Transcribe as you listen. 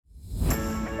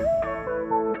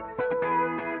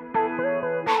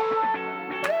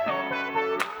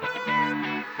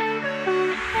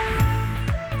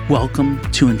Welcome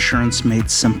to Insurance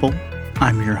Made Simple.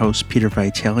 I'm your host, Peter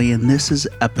Vitale, and this is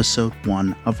episode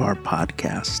 1 of our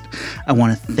podcast. I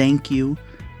want to thank you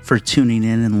for tuning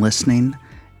in and listening.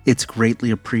 It's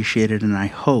greatly appreciated, and I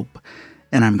hope,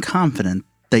 and I'm confident,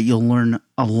 that you'll learn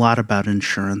a lot about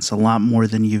insurance, a lot more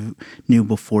than you knew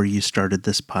before you started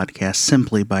this podcast,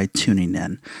 simply by tuning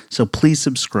in. So please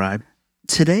subscribe.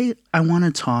 Today, I want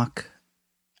to talk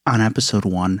on episode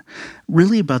 1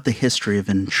 really about the history of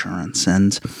insurance.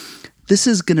 And this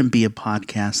is going to be a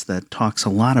podcast that talks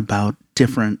a lot about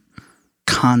different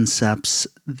concepts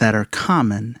that are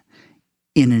common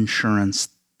in insurance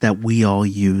that we all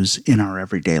use in our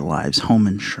everyday lives: home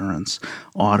insurance,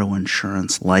 auto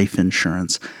insurance, life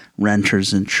insurance,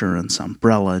 renter's insurance,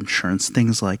 umbrella insurance,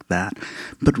 things like that.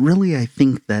 But really, I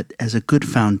think that as a good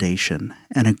foundation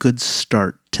and a good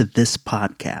start to this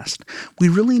podcast, we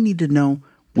really need to know,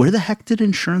 where the heck did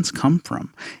insurance come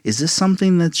from? Is this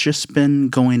something that's just been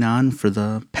going on for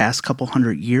the past couple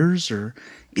hundred years, or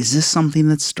is this something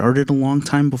that started a long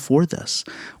time before this?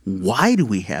 Why do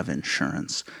we have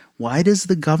insurance? Why does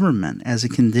the government, as a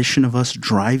condition of us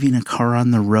driving a car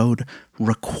on the road,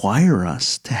 require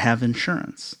us to have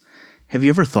insurance? Have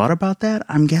you ever thought about that?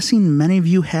 I'm guessing many of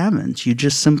you haven't. You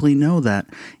just simply know that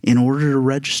in order to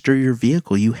register your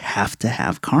vehicle, you have to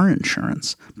have car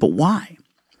insurance. But why?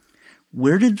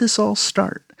 Where did this all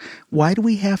start? Why do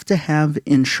we have to have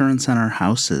insurance on our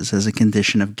houses as a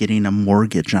condition of getting a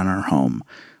mortgage on our home?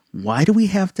 Why do we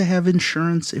have to have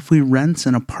insurance if we rent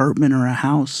an apartment or a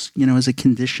house, as a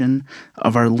condition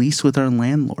of our lease with our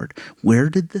landlord? Where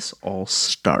did this all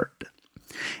start?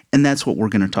 And that's what we're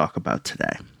going to talk about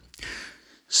today.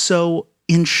 So,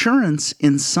 insurance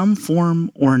in some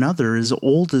form or another is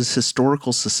old as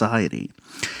historical society.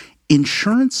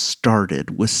 Insurance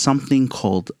started with something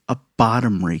called a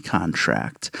bottomry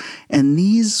contract, and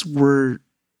these were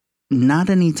not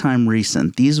any time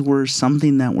recent. These were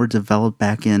something that were developed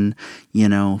back in,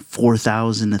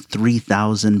 4000 to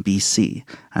 3000 BC.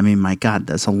 I mean, my God,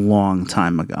 that's a long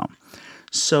time ago.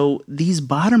 So these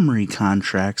bottomry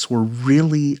contracts were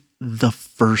really the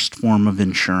first form of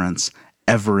insurance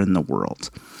ever in the world.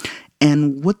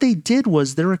 And what they did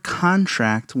was, they're a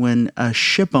contract when a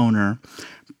ship owner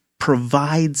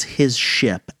provides his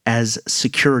ship as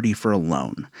security for a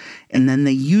loan. And then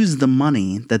they use the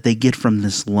money that they get from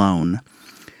this loan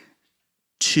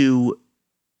to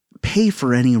pay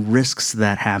for any risks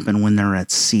that happen when they're at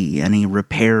sea, any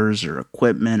repairs or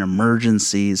equipment,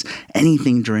 emergencies,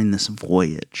 anything during this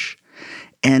voyage.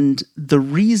 And the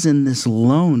reason this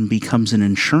loan becomes an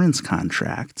insurance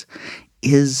contract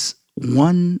is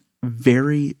one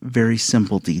very, very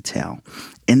simple detail.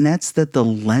 And that's that the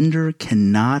lender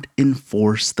cannot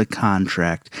enforce the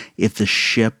contract if the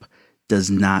ship does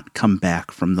not come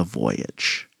back from the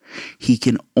voyage. He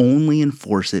can only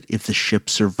enforce it if the ship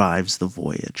survives the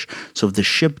voyage. So if the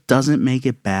ship doesn't make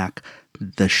it back,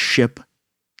 the ship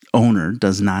owner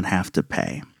does not have to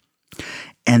pay.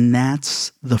 And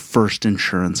that's the first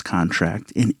insurance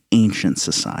contract in ancient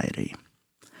society.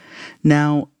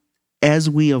 Now, as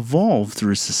we evolve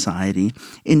through society,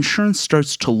 insurance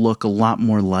starts to look a lot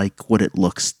more like what it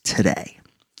looks today.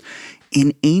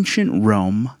 In ancient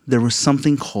Rome, there was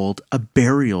something called a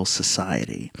burial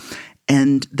society,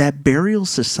 and that burial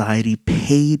society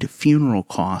paid funeral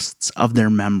costs of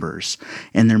their members,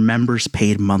 and their members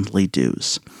paid monthly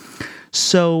dues.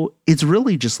 So it's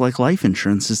really just like life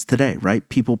insurance is today, right?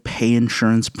 People pay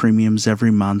insurance premiums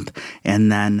every month, and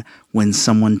then when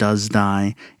someone does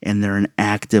die and they're an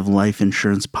active life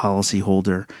insurance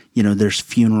policyholder, there's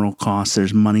funeral costs,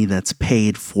 there's money that's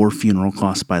paid for funeral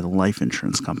costs by the life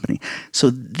insurance company. So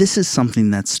this is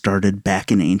something that started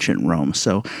back in ancient Rome.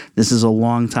 So this is a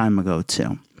long time ago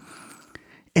too.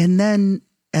 And then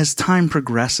as time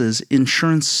progresses,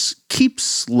 insurance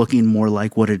keeps looking more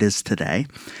like what it is today.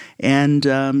 And,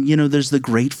 there's the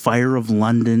Great Fire of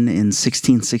London in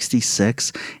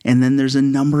 1666, and then there's a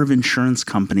number of insurance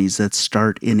companies that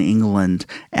start in England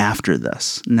after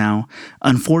this. Now,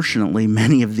 unfortunately,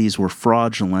 many of these were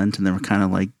fraudulent, and they were kind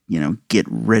of like,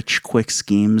 get-rich-quick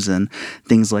schemes and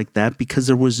things like that, because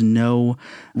there was no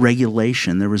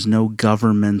regulation, there was no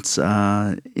government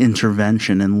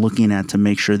intervention in looking at to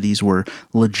make sure these were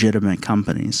legitimate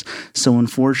companies. So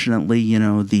unfortunately,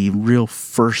 the real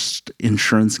first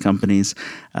insurance companies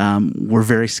were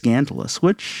very scandalous,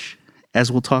 which,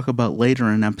 as we'll talk about later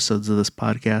in episodes of this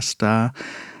podcast,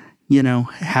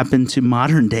 happened to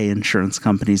modern day insurance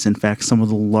companies. In fact, some of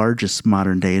the largest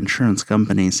modern day insurance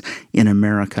companies in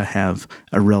America have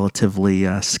a relatively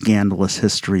scandalous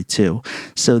history too.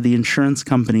 So the insurance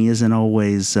company isn't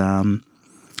always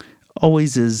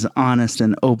always as honest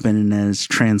and open and as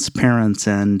transparent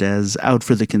and as out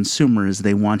for the consumer as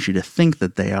they want you to think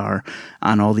that they are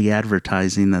on all the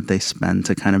advertising that they spend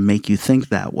to kind of make you think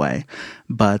that way.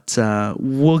 But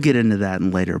we'll get into that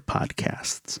in later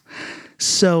podcasts.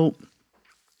 So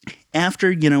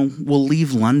after, we'll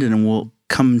leave London and we'll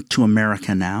come to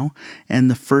America now.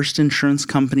 And the first insurance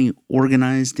company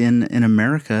organized in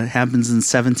America happens in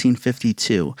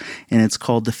 1752, and it's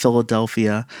called the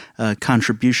Philadelphia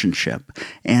Contribution Ship.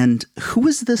 And who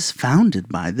was this founded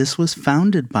by? This was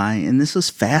founded by, and this is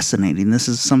fascinating, this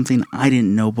is something I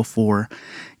didn't know before,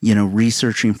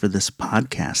 researching for this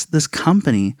podcast. This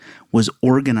company was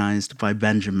organized by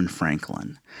Benjamin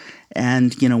Franklin.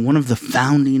 And, one of the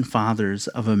founding fathers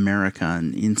of America,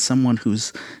 and someone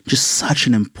who's just such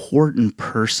an important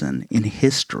person in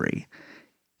history,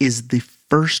 is the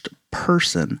first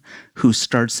person who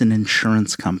starts an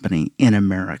insurance company in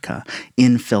America,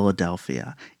 in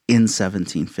Philadelphia, in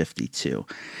 1752.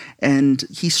 And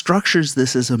he structures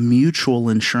this as a mutual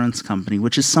insurance company,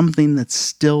 which is something that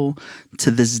still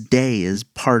to this day is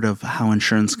part of how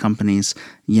insurance companies,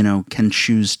 can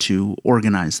choose to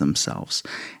organize themselves.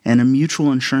 And a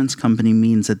mutual insurance company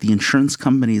means that the insurance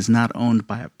company is not owned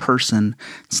by a person.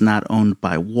 It's not owned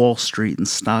by Wall Street and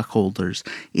stockholders.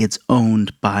 It's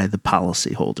owned by the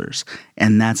policyholders.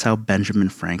 And that's how Benjamin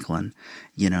Franklin,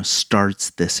 starts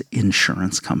this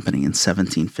insurance company in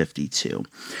 1752.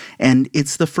 And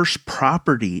it's the first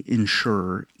property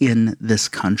insurer in this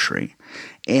country.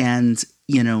 And,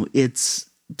 it's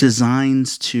designed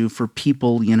for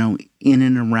people, in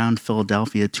and around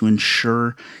Philadelphia to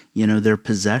insure, their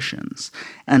possessions.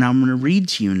 And I'm going to read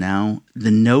to you now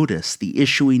the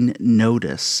issuing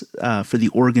notice for the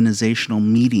organizational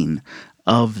meeting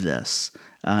of this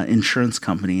insurance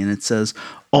company. And it says,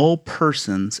 all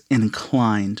persons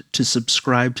inclined to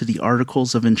subscribe to the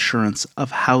articles of insurance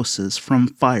of houses from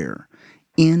fire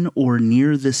in or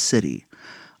near this city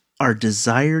are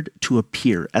desired to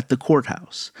appear at the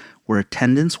courthouse, where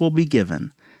attendance will be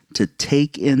given to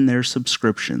take in their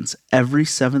subscriptions every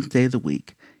 7th day of the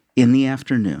week in the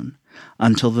afternoon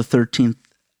until the 13th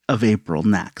of April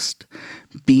next,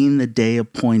 being the day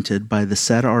appointed by the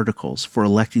said articles for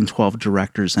electing 12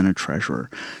 directors and a treasurer.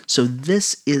 So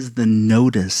this is the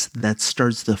notice that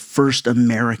starts the first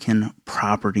American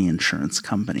property insurance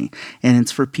company. And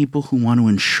it's for people who want to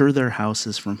insure their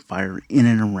houses from fire in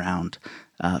and around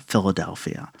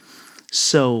Philadelphia.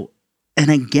 So, and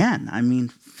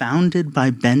again, founded by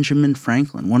Benjamin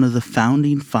Franklin, one of the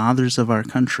founding fathers of our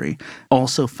country,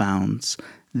 also founds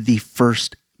the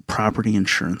first property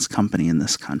insurance company in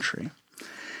this country.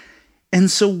 And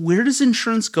so where does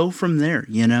insurance go from there?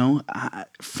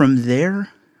 From there,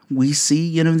 we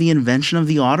see, the invention of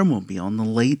the automobile in the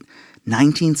late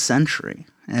 19th century.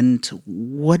 And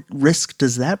what risk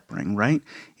does that bring, right?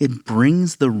 It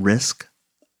brings the risk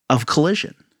of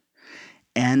collision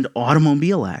and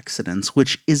automobile accidents,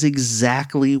 which is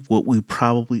exactly what we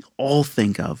probably all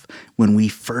think of when we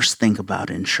first think about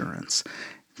insurance.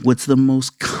 What's the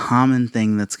most common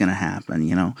thing that's going to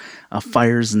happen? A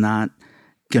fire's not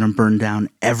going to burn down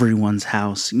everyone's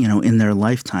house, in their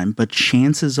lifetime, but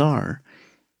chances are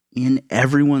in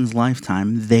everyone's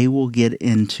lifetime, they will get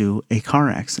into a car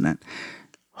accident.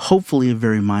 Hopefully a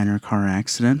very minor car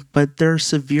accident, but there are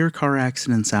severe car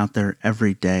accidents out there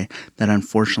every day that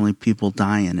unfortunately people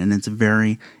die in. And it's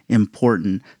very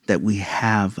important that we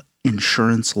have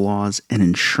insurance laws and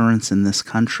insurance in this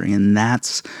country. And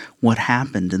that's what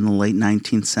happened in the late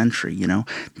 19th century.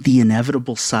 The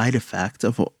inevitable side effect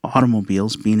of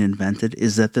automobiles being invented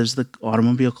is that there's the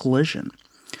automobile collision.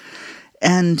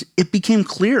 And it became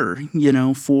clear,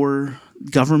 for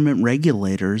government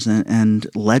regulators and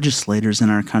legislators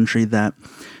in our country that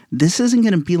this isn't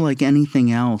going to be like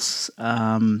anything else,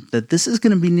 that this is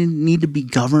going to need to be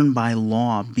governed by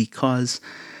law, because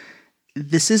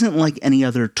this isn't like any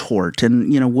other tort.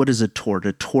 And, what is a tort?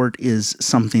 A tort is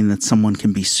something that someone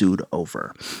can be sued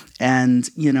over. And,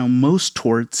 most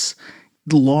torts,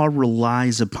 the law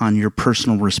relies upon your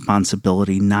personal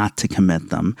responsibility not to commit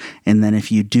them. And then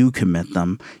if you do commit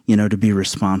them, to be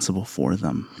responsible for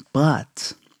them.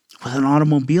 But with an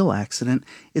automobile accident,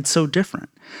 it's so different,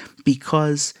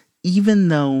 because even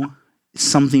though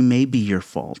something may be your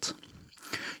fault,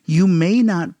 you may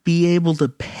not be able to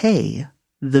pay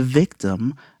the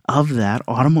victim of that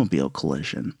automobile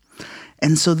collision.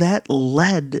 And so that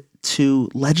led to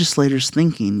legislators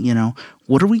thinking,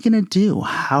 what are we going to do?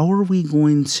 How are we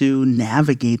going to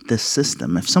navigate this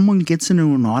system? If someone gets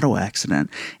into an auto accident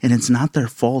and it's not their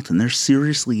fault and they're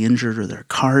seriously injured or their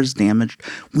car is damaged,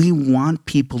 we want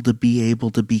people to be able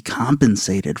to be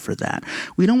compensated for that.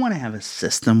 We don't want to have a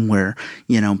system where,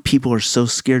 people are so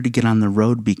scared to get on the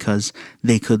road because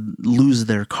they could lose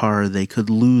their car, they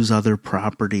could lose other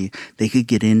property, they could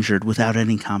get injured without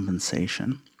any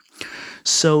compensation.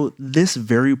 So this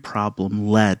very problem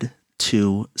led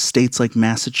to states like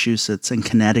Massachusetts and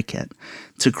Connecticut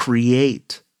to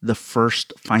create the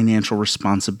first financial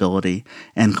responsibility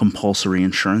and compulsory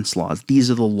insurance laws. These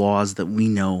are the laws that we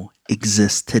know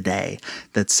exist today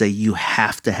that say you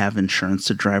have to have insurance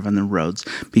to drive on the roads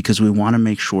because we want to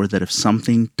make sure that if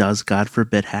something does, God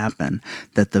forbid, happen,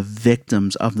 that the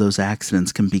victims of those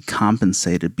accidents can be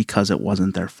compensated because it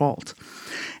wasn't their fault.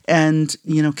 And,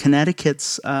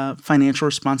 Connecticut's financial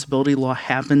responsibility law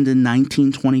happened in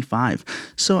 1925.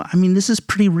 So, this is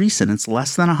pretty recent. It's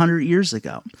less than 100 years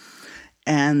ago.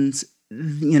 And,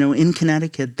 in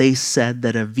Connecticut, they said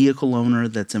that a vehicle owner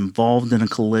that's involved in a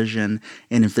collision,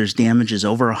 and if there's damages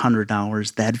over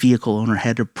 $100, that vehicle owner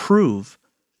had to prove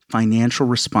financial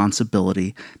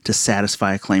responsibility to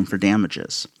satisfy a claim for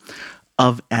damages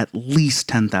of at least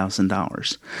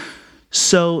 $10,000.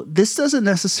 So this doesn't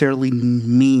necessarily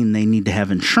mean they need to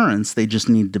have insurance. They just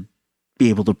need to be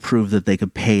able to prove that they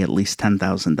could pay at least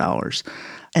 $10,000.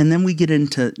 And then we get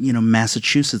into,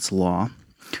 Massachusetts law,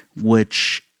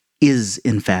 which is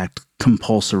in fact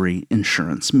compulsory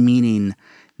insurance, meaning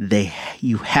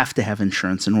you have to have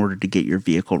insurance in order to get your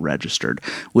vehicle registered,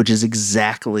 which is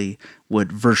exactly what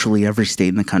virtually every state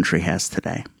in the country has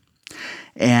today.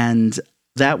 And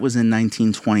that was in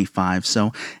 1925.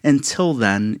 So until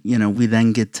then, we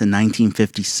then get to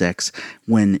 1956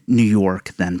 when New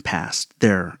York then passed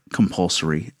their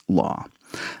compulsory law.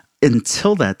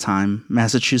 Until that time,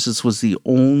 Massachusetts was the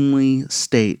only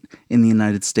state in the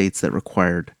United States that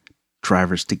required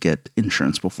drivers to get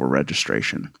insurance before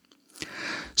registration.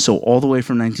 So all the way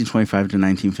from 1925 to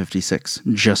 1956,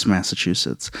 just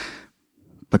Massachusetts.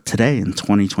 But today, in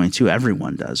 2022,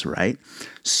 everyone does, right?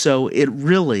 So it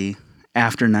really,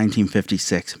 after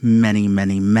 1956, many,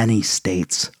 many, many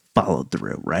states followed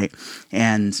through, right?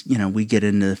 And, we get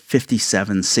into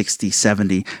 57, 60,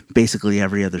 70, basically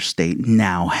every other state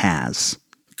now has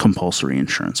compulsory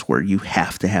insurance where you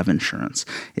have to have insurance.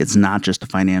 It's not just a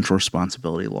financial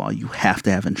responsibility law. You have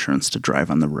to have insurance to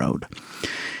drive on the road.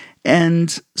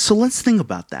 And so let's think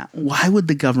about that. Why would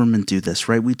the government do this,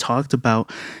 right? We talked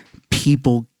about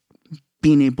people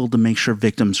being able to make sure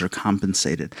victims are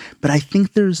compensated. But I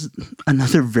think there's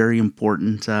another very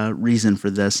important reason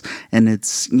for this, and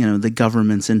it's, the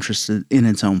government's interested in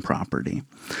its own property.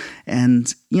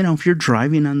 And, if you're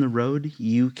driving on the road,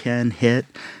 you can hit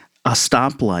a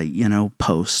stoplight,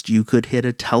 post. You could hit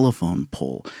a telephone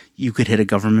pole. You could hit a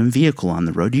government vehicle on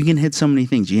the road. You can hit so many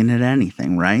things. You can hit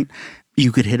anything, right?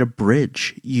 You could hit a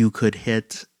bridge. You could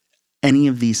hit any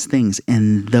of these things,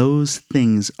 and those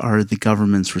things are the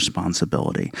government's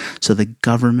responsibility. So the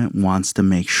government wants to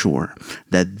make sure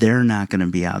that they're not going to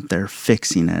be out there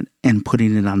fixing it and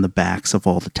putting it on the backs of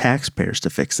all the taxpayers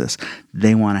to fix this.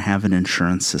 They want to have an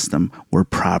insurance system where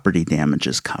property damage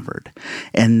is covered.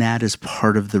 And that is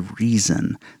part of the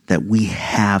reason that we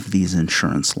have these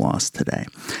insurance laws today.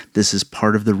 This is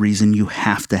part of the reason you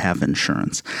have to have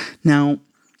insurance. Now,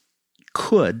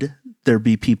 could there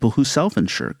be people who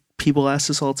self-insure? People ask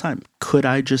this all the time. Could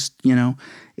I just,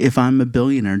 if I'm a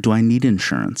billionaire, do I need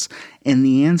insurance? And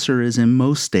the answer is in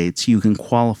most states, you can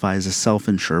qualify as a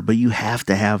self-insurer, but you have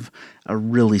to have a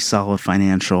really solid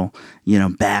financial,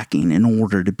 backing in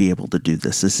order to be able to do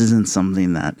this. This isn't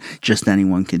something that just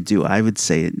anyone can do. I would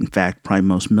say, in fact, probably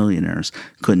most millionaires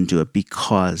couldn't do it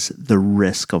because the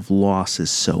risk of loss is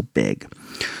so big.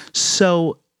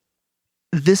 So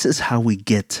this is how we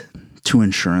get to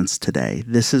insurance today.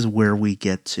 This is where we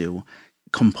get to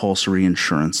compulsory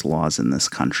insurance laws in this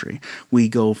country. We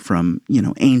go from,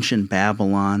 ancient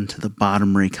Babylon to the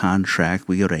Bottomry Contract.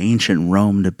 We go to ancient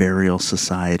Rome to burial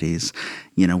societies.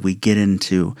 We get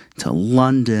into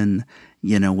London,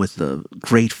 with the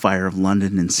Great Fire of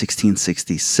London in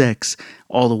 1666,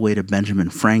 all the way to Benjamin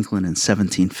Franklin in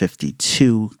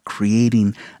 1752,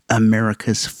 creating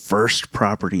America's first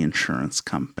property insurance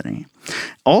company.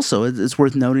 Also, it's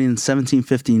worth noting in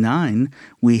 1759,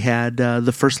 we had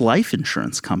the first life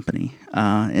insurance company,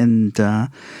 and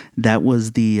that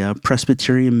was the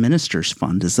Presbyterian Ministers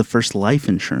Fund is the first life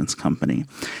insurance company.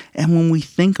 And when we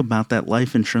think about that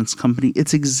life insurance company,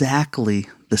 it's exactly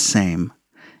the same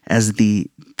as the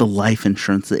life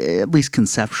insurance, at least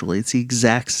conceptually. It's the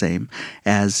exact same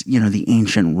as, the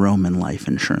ancient Roman life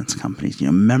insurance companies.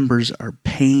 Members are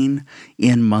paying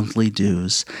in monthly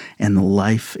dues, and the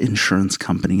life insurance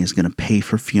company is going to pay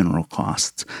for funeral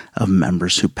costs of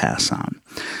members who pass on.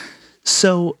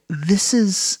 So this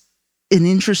is an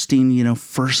interesting,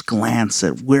 first glance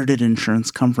at where did insurance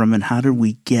come from and how did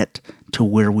we get to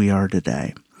where we are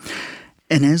today.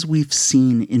 And as we've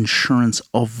seen insurance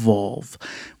evolve,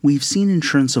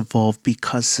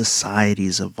 because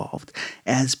society's evolved.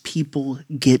 As people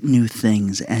get new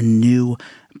things and new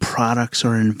products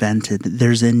are invented,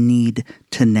 there's a need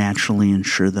to naturally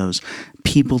insure those.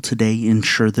 People today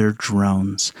insure their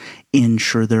drones,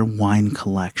 insure their wine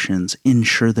collections,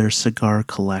 insure their cigar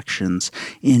collections,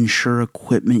 insure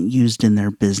equipment used in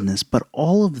their business. But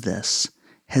all of this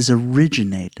has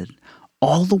originated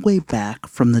all the way back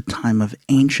from the time of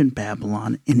ancient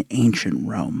Babylon and ancient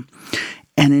Rome.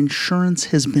 And insurance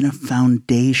has been a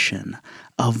foundation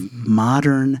of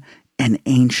modern and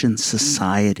ancient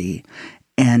society.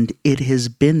 And it has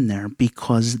been there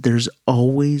because there's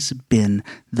always been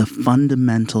the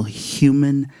fundamental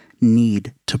human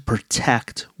need to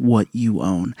protect what you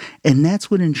own. And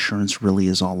that's what insurance really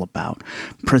is all about,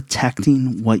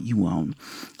 protecting what you own.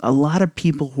 A lot of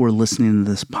people who are listening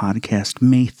to this podcast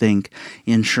may think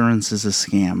insurance is a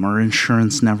scam or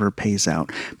insurance never pays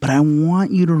out. But I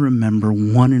want you to remember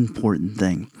one important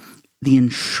thing. The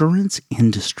insurance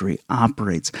industry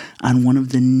operates on one of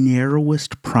the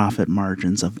narrowest profit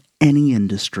margins of any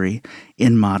industry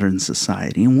in modern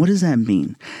society. And what does that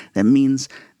mean? That means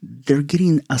they're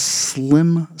getting a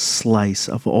slim slice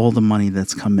of all the money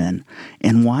that's come in.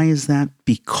 And why is that?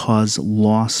 Because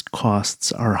lost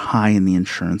costs are high in the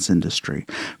insurance industry.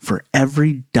 For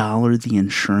every dollar the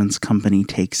insurance company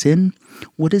takes in,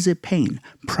 what is it paying?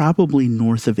 Probably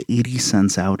north of 80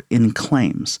 cents out in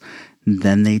claims.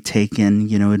 Then they take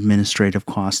in, administrative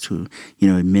costs to,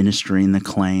 administering the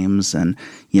claims and,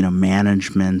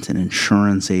 management and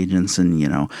insurance agents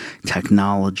and,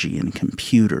 technology and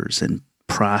computers and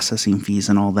processing fees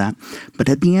and all that. But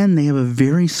at the end, they have a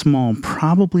very small,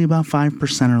 probably about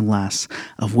 5% or less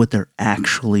of what they're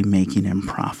actually making in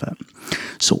profit.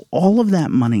 So all of that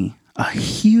money, a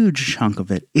huge chunk of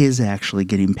it, is actually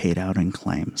getting paid out in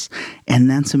claims. And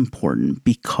that's important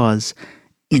because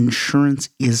insurance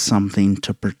is something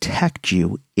to protect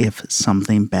you if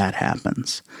something bad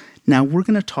happens. Now, we're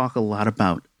going to talk a lot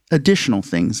about additional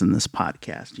things in this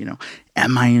podcast.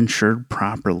 Am I insured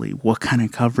properly? What kind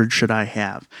of coverage should I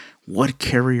have? What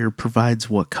carrier provides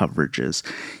what coverages?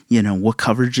 What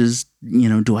coverages,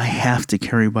 do I have to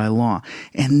carry by law?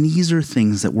 And these are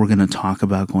things that we're going to talk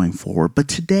about going forward. But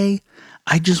today,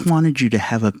 I just wanted you to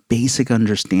have a basic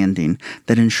understanding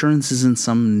that insurance isn't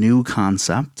some new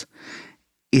concept.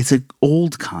 It's an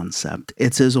old concept.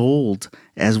 It's as old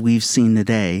as we've seen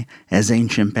today as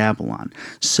ancient Babylon.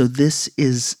 So this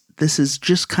is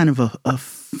just kind of a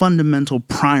fundamental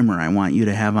primer I want you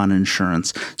to have on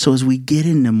insurance. So as we get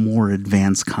into more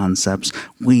advanced concepts,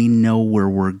 we know where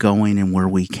we're going and where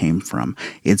we came from.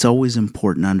 It's always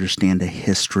important to understand a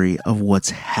history of what's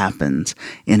happened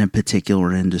in a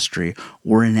particular industry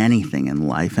or in anything in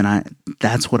life. And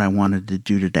that's what I wanted to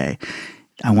do today.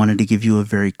 I wanted to give you a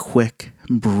very quick,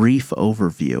 brief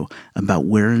overview about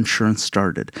where insurance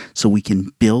started so we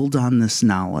can build on this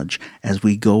knowledge as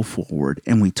we go forward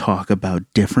and we talk about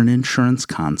different insurance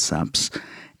concepts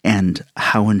and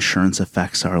how insurance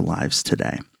affects our lives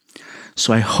today.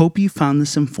 So I hope you found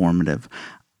this informative.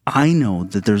 I know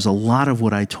that there's a lot of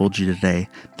what I told you today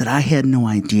that I had no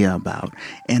idea about,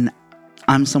 and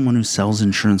I'm someone who sells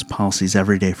insurance policies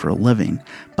every day for a living,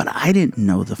 but I didn't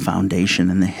know the foundation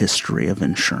and the history of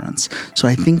insurance. So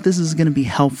I think this is going to be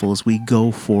helpful as we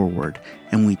go forward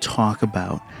and we talk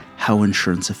about how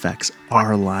insurance affects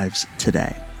our lives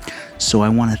today. So I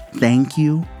want to thank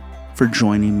you for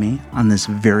joining me on this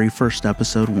very first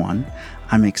episode 1.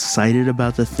 I'm excited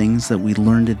about the things that we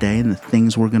learned today and the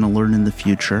things we're going to learn in the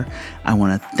future. I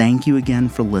want to thank you again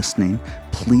for listening.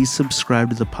 Please subscribe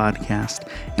to the podcast,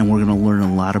 and we're going to learn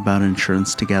a lot about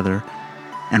insurance together,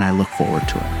 and I look forward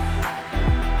to it.